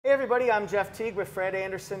Hey everybody, I'm Jeff Teague with Fred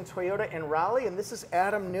Anderson Toyota in Raleigh, and this is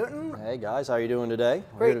Adam Newton. Hey guys, how are you doing today?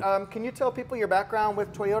 Great. Can you tell people your background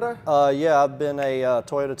with Toyota? Yeah, I've been a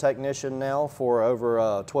Toyota technician now for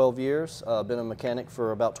over 12 years. Been a mechanic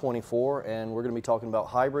for about 24, and we're going to be talking about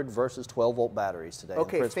hybrid versus 12-volt batteries today.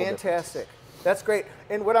 Okay, fantastic. That's great.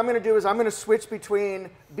 And what I'm going to do is I'm going to switch between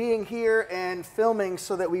being here and filming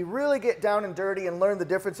so that we really get down and dirty and learn the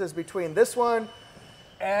differences between this one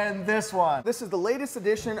and this one. This is the latest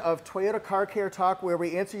edition of Toyota Car Care Talk, where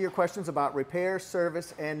we answer your questions about repair,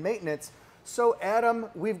 service, and maintenance. So Adam,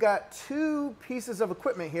 we've got two pieces of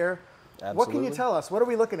equipment here. Absolutely. What can you tell us? What are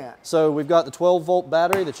we looking at? So we've got the 12-volt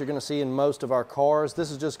battery that you're going to see in most of our cars.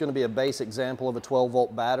 This is just going to be a base example of a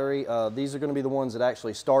 12-volt battery. These are going to be the ones that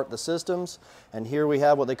actually start the systems. And here we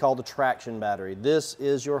have what they call the traction battery. This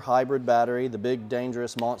is your hybrid battery, the big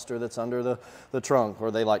dangerous monster that's under the trunk,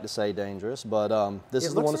 or they like to say dangerous. But this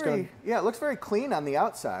is the one that's going to... Yeah, it looks very clean on the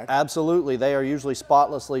outside. Absolutely. They are usually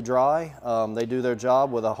spotlessly dry. They do their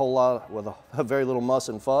job with a very little muss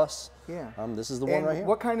and fuss. Yeah. This is the one right here.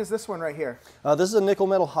 What kind is this one right here? This is a nickel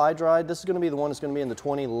metal hydride. This is going to be the one that's going to be in the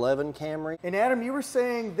 2011 Camry. And Adam, you were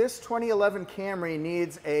saying this 2011 Camry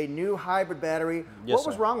needs a new hybrid battery. Yes, what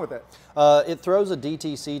was wrong with it? It throws a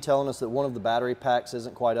DTC telling us that one of the battery packs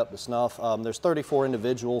isn't quite up to snuff. There's 34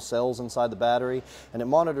 individual cells inside the battery, and it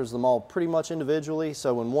monitors them all pretty much individually.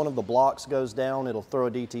 So when one of the blocks goes down, it'll throw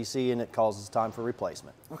a DTC, and it causes time for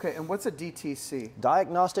replacement. Okay, and what's a DTC?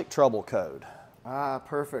 Diagnostic Trouble Code. Ah,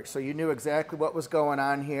 perfect. So you knew exactly what was going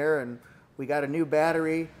on here, and we got a new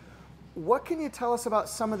battery. What can you tell us about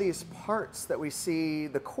some of these parts that we see,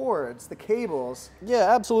 the cords, the cables?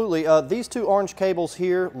 Yeah, absolutely. These two orange cables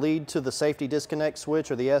here lead to the safety disconnect switch,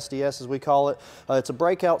 or the SDS as we call it. It's a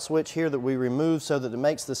breakout switch here that we remove so that it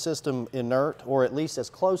makes the system inert, or at least as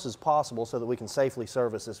close as possible, so that we can safely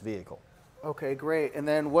service this vehicle. Okay, great. And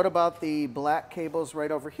then what about the black cables right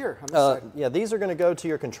over here on this side? Yeah, these are going to go to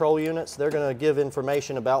your control units. They're going to give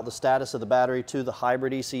information about the status of the battery to the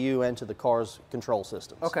hybrid ECU and to the car's control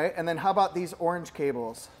systems. Okay, and then how about these orange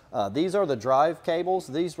cables? These are the drive cables.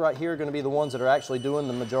 These right here are going to be the ones that are actually doing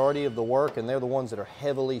the majority of the work, and they're the ones that are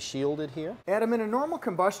heavily shielded here. Adam, in a normal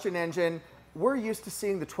combustion engine, we're used to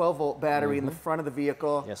seeing the 12-volt battery in the front of the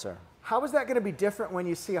vehicle. Yes, sir. How is that going to be different when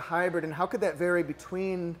you see a hybrid, and how could that vary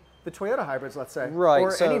between the Toyota hybrids, let's say, right,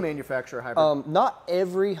 or any manufacturer hybrid? Not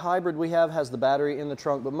every hybrid we have has the battery in the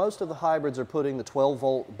trunk, but most of the hybrids are putting the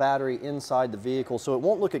 12-volt battery inside the vehicle, so it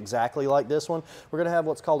won't look exactly like this one. We're going to have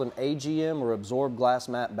what's called an AGM, or absorbed glass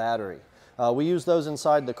mat battery. We use those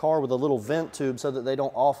inside the car with a little vent tube so that they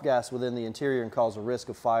don't off-gas within the interior and cause a risk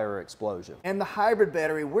of fire or explosion. And the hybrid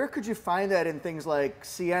battery, where could you find that in things like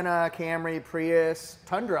Sienna, Camry, Prius,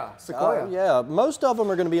 Tundra, Sequoia? Yeah, most of them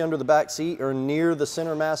are going to be under the back seat or near the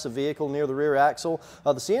center mass of vehicle, near the rear axle.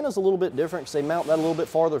 The Sienna's a little bit different because they mount that a little bit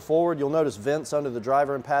farther forward. You'll notice vents under the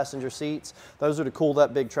driver and passenger seats. Those are to cool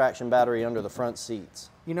that big traction battery under the front seats.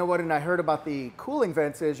 You know what, and I heard about the cooling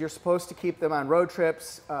vents is you're supposed to keep them on road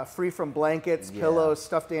trips, free from blankets, pillows,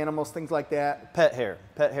 stuffed animals, things like that. Pet hair.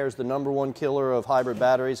 Pet hair is the #1 killer of hybrid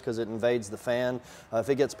batteries because it invades the fan. If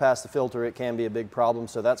it gets past the filter, it can be a big problem,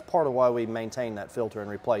 so that's part of why we maintain that filter and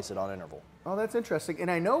replace it on interval. Oh, that's interesting.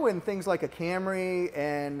 And I know in things like a Camry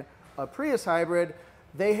and a Prius hybrid,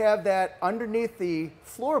 they have that underneath the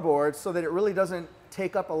floorboards so that it really doesn't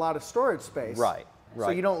take up a lot of storage space. Right. Right.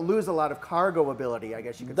 So you don't lose a lot of cargo ability, I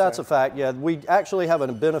guess you could say. That's a fact, yeah. We actually have a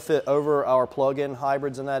benefit over our plug-in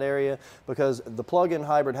hybrids in that area because the plug-in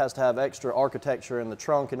hybrid has to have extra architecture in the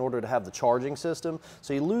trunk in order to have the charging system.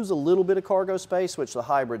 So you lose a little bit of cargo space, which the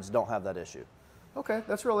hybrids don't have that issue. Okay,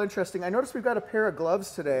 that's real interesting. I noticed we've got a pair of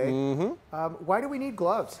gloves today. Why do we need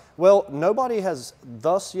gloves? Well, nobody has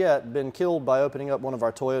thus yet been killed by opening up one of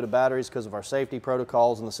our Toyota batteries because of our safety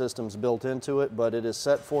protocols and the systems built into it, but it is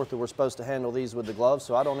set forth that we're supposed to handle these with the gloves,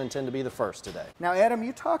 so I don't intend to be the first today. Now, Adam,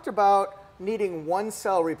 you talked about needing one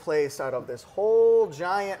cell replaced out of this whole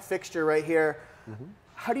giant fixture right here.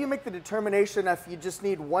 How do you make the determination if you just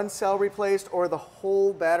need one cell replaced or the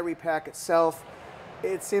whole battery pack itself?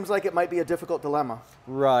 It seems like it might be a difficult dilemma.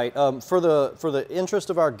 Right. For the interest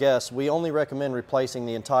of our guests, we only recommend replacing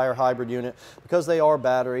the entire hybrid unit because they are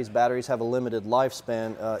batteries. Batteries have a limited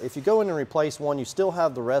lifespan. If you go in and replace one, you still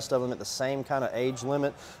have the rest of them at the same kind of age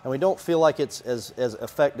limit, and we don't feel like it's as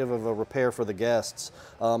effective of a repair for the guests.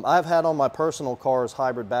 I've had on my personal cars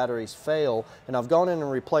hybrid batteries fail, and I've gone in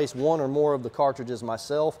and replaced one or more of the cartridges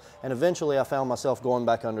myself, and eventually I found myself going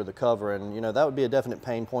back under the cover, and you know that would be a definite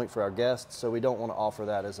pain point for our guests, so we don't want to offer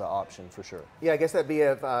that as an option for sure. Yeah, I guess that'd be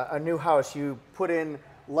a new house. You put in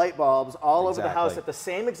light bulbs all over the house Exactly. at the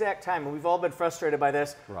same exact time, and we've all been frustrated by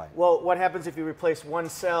this. Right. Well, what happens if you replace one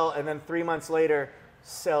cell and then 3 months later,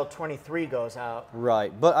 cell 23 goes out?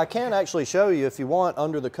 Right, but I can actually show you, if you want,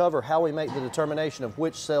 under the cover, how we make the determination of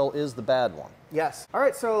which cell is the bad one. Yes. All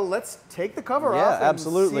right, so let's take the cover Yeah, off and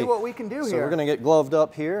absolutely. see what we can do So here. we're going to get gloved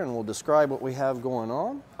up here, and we'll describe what we have going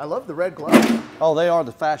on. I love the red gloves. Oh, they are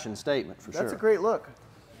the fashion statement, for sure. That's a great look.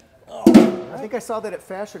 I think I saw that at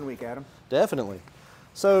Fashion Week, Adam. Definitely.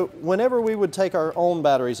 So whenever we would take our own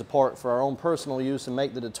batteries apart for our own personal use and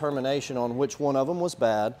make the determination on which one of them was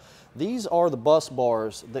bad, these are the bus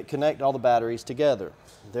bars that connect all the batteries together.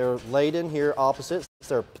 They're laid in here opposite.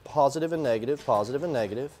 They're positive and negative, positive and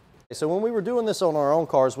negative. So when we were doing this on our own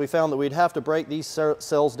cars, we found that we'd have to break these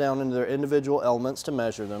cells down into their individual elements to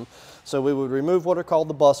measure them. So we would remove what are called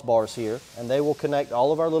the bus bars here, and they will connect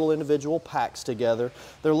all of our little individual packs together.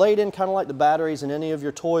 They're laid in kind of like the batteries in any of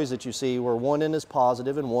your toys that you see, where one end is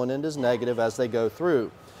positive and one end is negative as they go through.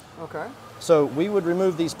 Okay. So we would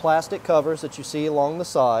remove these plastic covers that you see along the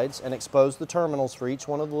sides and expose the terminals for each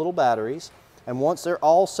one of the little batteries. And once they're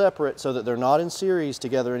all separate so that they're not in series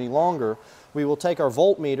together any longer, we will take our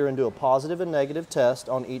voltmeter and do a positive and negative test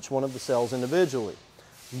on each one of the cells individually.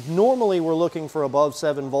 Normally we're looking for above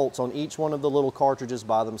 7 volts on each one of the little cartridges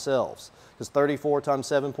by themselves, because 34 times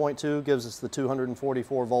 7.2 gives us the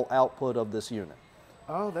 244 volt output of this unit.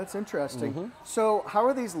 Oh, that's interesting. So how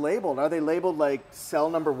are these labeled? Are they labeled like cell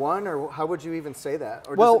number 1, or how would you even say that?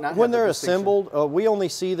 Or does Well, it not when have the they're distinction? assembled, we only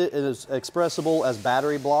see that it is expressible as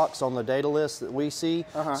battery blocks on the data list that we see.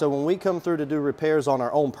 So when we come through to do repairs on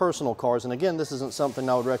our own personal cars, and again, this isn't something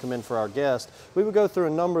I would recommend for our guests, we would go through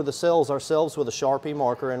and number the cells ourselves with a Sharpie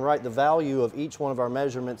marker and write the value of each one of our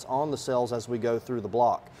measurements on the cells as we go through the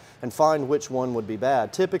block, and find which one would be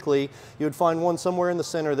bad. Typically, you would find one somewhere in the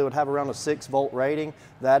center that would have around a 6 volt rating.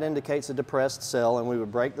 That indicates a depressed cell, and we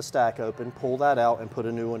would break the stack open, pull that out, and put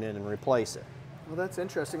a new one in and replace it. Well, that's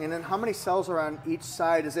interesting. And then how many cells are on each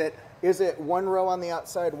side? Is it one row on the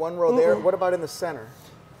outside, one row there? What about in the center?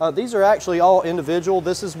 These are actually all individual.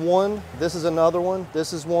 This is one, this is another one,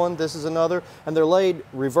 this is one, this is another, and they're laid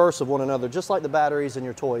reverse of one another, just like the batteries in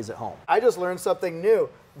your toys at home. I just learned something new.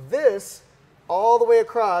 This, all the way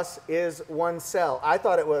across, is one cell. I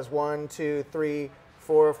thought it was 1, 2, 3,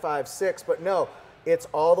 4, 5, 6, but no, it's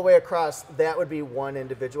all the way across. That would be one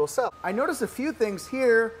individual cell. I noticed a few things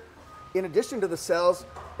here in addition to the cells.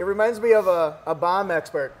 It reminds me of a bomb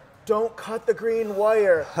expert. Don't cut the green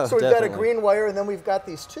wire. Oh, so we've got a definitely. green wire, and then we've got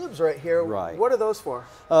these tubes right here. Right. What are those for?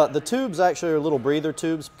 The tubes actually are little breather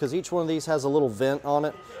tubes, because each one of these has a little vent on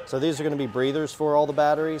it. So these are going to be breathers for all the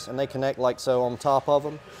batteries, and they connect like so on top of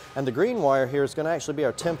them. And the green wire here is going to actually be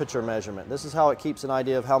our temperature measurement. This is how it keeps an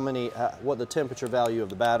idea of what the temperature value of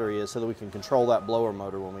the battery is, so that we can control that blower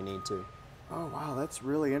motor when we need to. Oh, wow, that's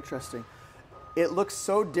really interesting. It looks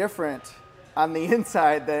so different on the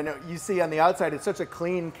inside than you see on the outside. It's such a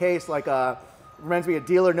clean case, like reminds me of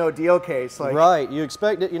Deal or No Deal case. Like, right, you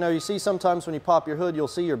expect it, you see sometimes when you pop your hood, you'll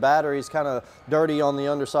see your batteries kind of dirty on the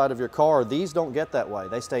underside of your car. These don't get that way.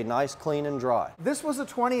 They stay nice, clean, and dry. This was a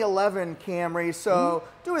 2011 Camry, so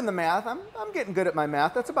doing the math, I'm getting good at my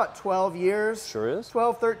math. That's about 12 years. Sure is.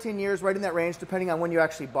 12, 13 years, right in that range, depending on when you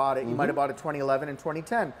actually bought it. You might have bought it 2011 and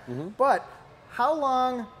 2010. But how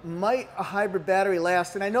long might a hybrid battery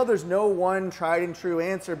last? And I know there's no one tried and true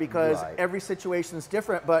answer, because every situation is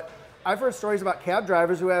different, but I've heard stories about cab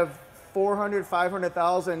drivers who have 400,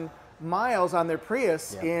 500,000 miles on their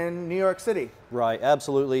Prius in New York City. Right,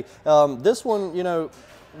 absolutely. This one,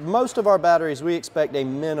 most of our batteries, we expect a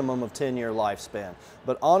minimum of 10-year lifespan.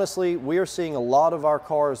 But honestly, we are seeing a lot of our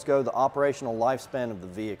cars go the operational lifespan of the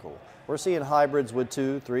vehicle. We're seeing hybrids with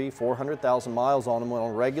 200, 300, 400,000 miles on them on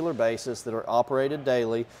a regular basis that are operated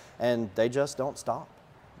daily, and they just don't stop.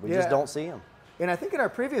 We just don't see them. And I think in our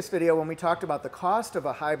previous video, when we talked about the cost of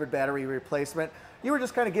a hybrid battery replacement, you were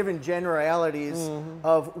just kind of giving generalities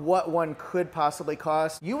of what one could possibly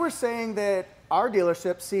cost. You were saying that our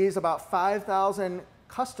dealership sees about 5,000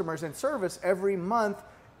 customers in service every month,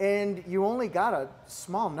 and you only got a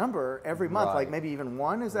small number every month, like maybe even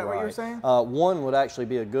one. Is that what you're saying? One would actually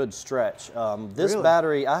be a good stretch. This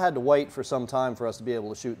battery, I had to wait for some time for us to be able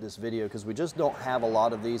to shoot this video, because we just don't have a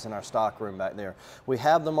lot of these in our stock room back there. We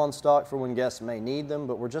have them on stock for when guests may need them,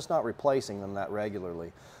 but we're just not replacing them that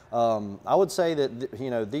regularly. I would say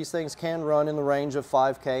that these things can run in the range of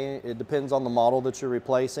 5K. It depends on the model that you're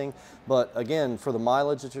replacing, but again, for the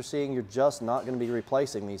mileage that you're seeing, you're just not going to be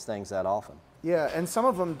replacing these things that often. Yeah, and some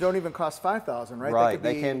of them don't even cost $5,000, right? Right,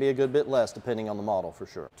 they can be a good bit less depending on the model, for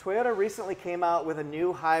sure. Toyota recently came out with a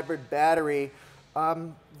new hybrid battery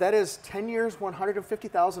that is 10 years,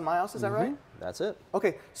 150,000 miles. Is that right? That's it.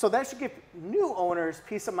 Okay, so that should give new owners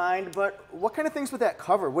peace of mind, but what kind of things would that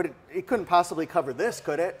cover? It couldn't possibly cover this,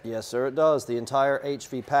 could it? Yes, sir, it does. The entire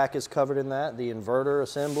HV pack is covered in that. The inverter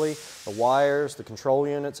assembly, the wires, the control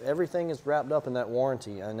units, everything is wrapped up in that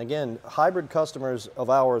warranty. And again, hybrid customers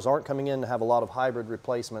of ours aren't coming in to have a lot of hybrid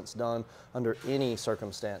replacements done under any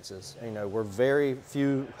circumstances. You know,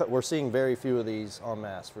 we're seeing very few of these en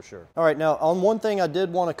masse for sure. All right, now on one thing I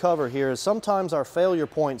did want to cover here is sometimes our failure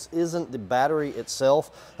points isn't the battery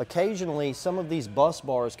itself. Occasionally, some of these bus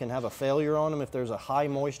bars can have a failure on them if there's a high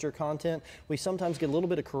moisture content. We sometimes get a little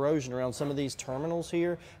bit of corrosion around some of these terminals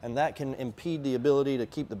here, and that can impede the ability to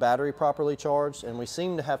keep the battery properly charged, and we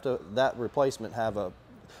seem to have to, that replacement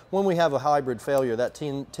when we have a hybrid failure, that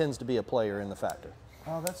tends to be a player in the factor.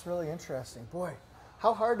 Oh, that's really interesting. Boy,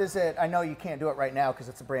 how hard is it? I know you can't do it right now because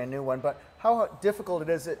it's a brand new one, but how difficult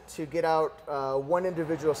is it to get out one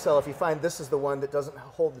individual cell if you find this is the one that doesn't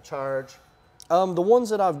hold the charge? The ones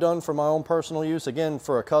that I've done for my own personal use, again,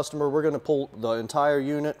 for a customer, we're going to pull the entire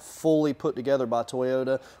unit fully put together by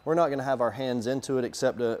Toyota. We're not going to have our hands into it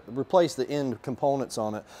except to replace the end components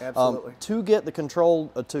on it. Absolutely. To get the control,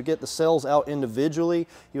 to get the cells out individually,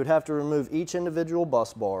 you would have to remove each individual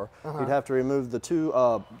bus bar. You'd have to remove the two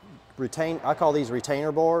I call these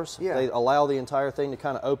retainer bars. Yeah. They allow the entire thing to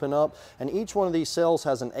kind of open up, and each one of these cells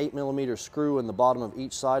has an 8mm screw in the bottom of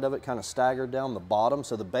each side of it, kind of staggered down the bottom,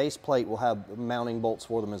 so the base plate will have mounting bolts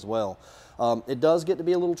for them as well. It does get to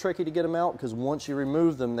be a little tricky to get them out because once you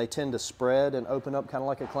remove them, they tend to spread and open up kind of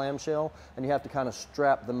like a clamshell, and you have to kind of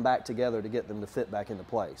strap them back together to get them to fit back into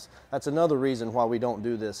place. That's another reason why we don't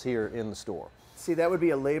do this here in the store. See, that would be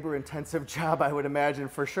a labor-intensive job, I would imagine,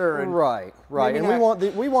 for sure. And right. And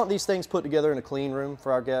we want these things put together in a clean room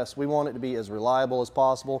for our guests. We want it to be as reliable as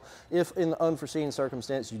possible. If in the unforeseen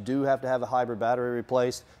circumstance you do have to have a hybrid battery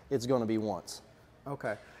replaced, it's going to be once.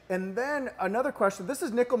 Okay. And then another question. This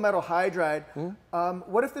is nickel metal hydride.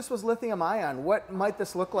 What if this was lithium ion? What might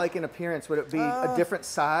this look like in appearance? Would it be a different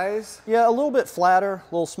size? Yeah, a little bit flatter,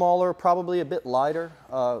 a little smaller, probably a bit lighter,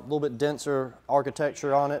 a little bit denser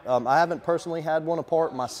architecture on it. I haven't personally had one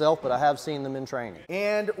apart myself, but I have seen them in training.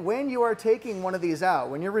 And when you are taking one of these out,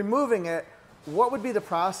 when you're removing it, what would be the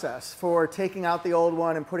process for taking out the old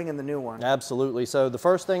one and putting in the new one? Absolutely. So the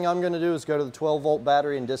first thing I'm going to do is go to the 12-volt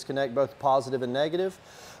battery and disconnect both positive and negative.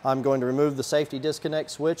 I'm going to remove the safety disconnect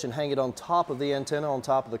switch and hang it on top of the antenna on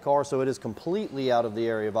top of the car so it is completely out of the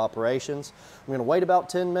area of operations. I'm going to wait about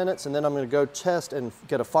 10 minutes and then I'm going to go test and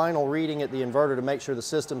get a final reading at the inverter to make sure the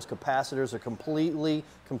system's capacitors are completely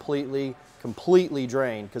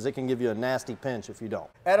drained, because it can give you a nasty pinch if you don't.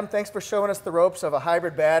 Adam, thanks for showing us the ropes of a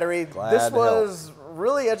hybrid battery. This was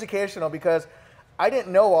really educational because I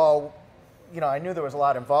didn't know all, I knew there was a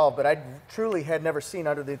lot involved, but I truly had never seen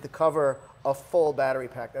underneath the cover a full battery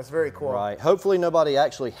pack. That's very cool. Right. Hopefully nobody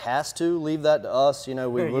actually has to. Leave that to us. We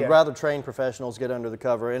would rather trained professionals get under the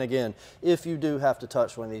cover. And again, if you do have to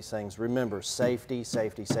touch one of these things, remember safety,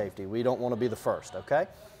 safety, safety. We don't want to be the first, okay?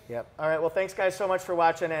 Yep. All right. Well, thanks guys so much for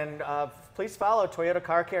watching, and please follow Toyota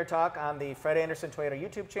Car Care Talk on the Fred Anderson Toyota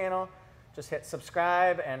YouTube channel. Just hit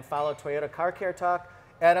subscribe and follow Toyota Car Care Talk.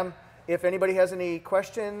 Adam, if anybody has any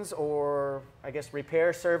questions or, I guess,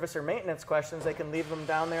 repair, service, or maintenance questions, they can leave them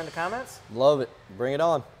down there in the comments. Love it. Bring it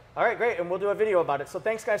on. All right, great. And we'll do a video about it. So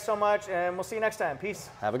thanks, guys, so much, and we'll see you next time. Peace.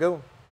 Have a good one.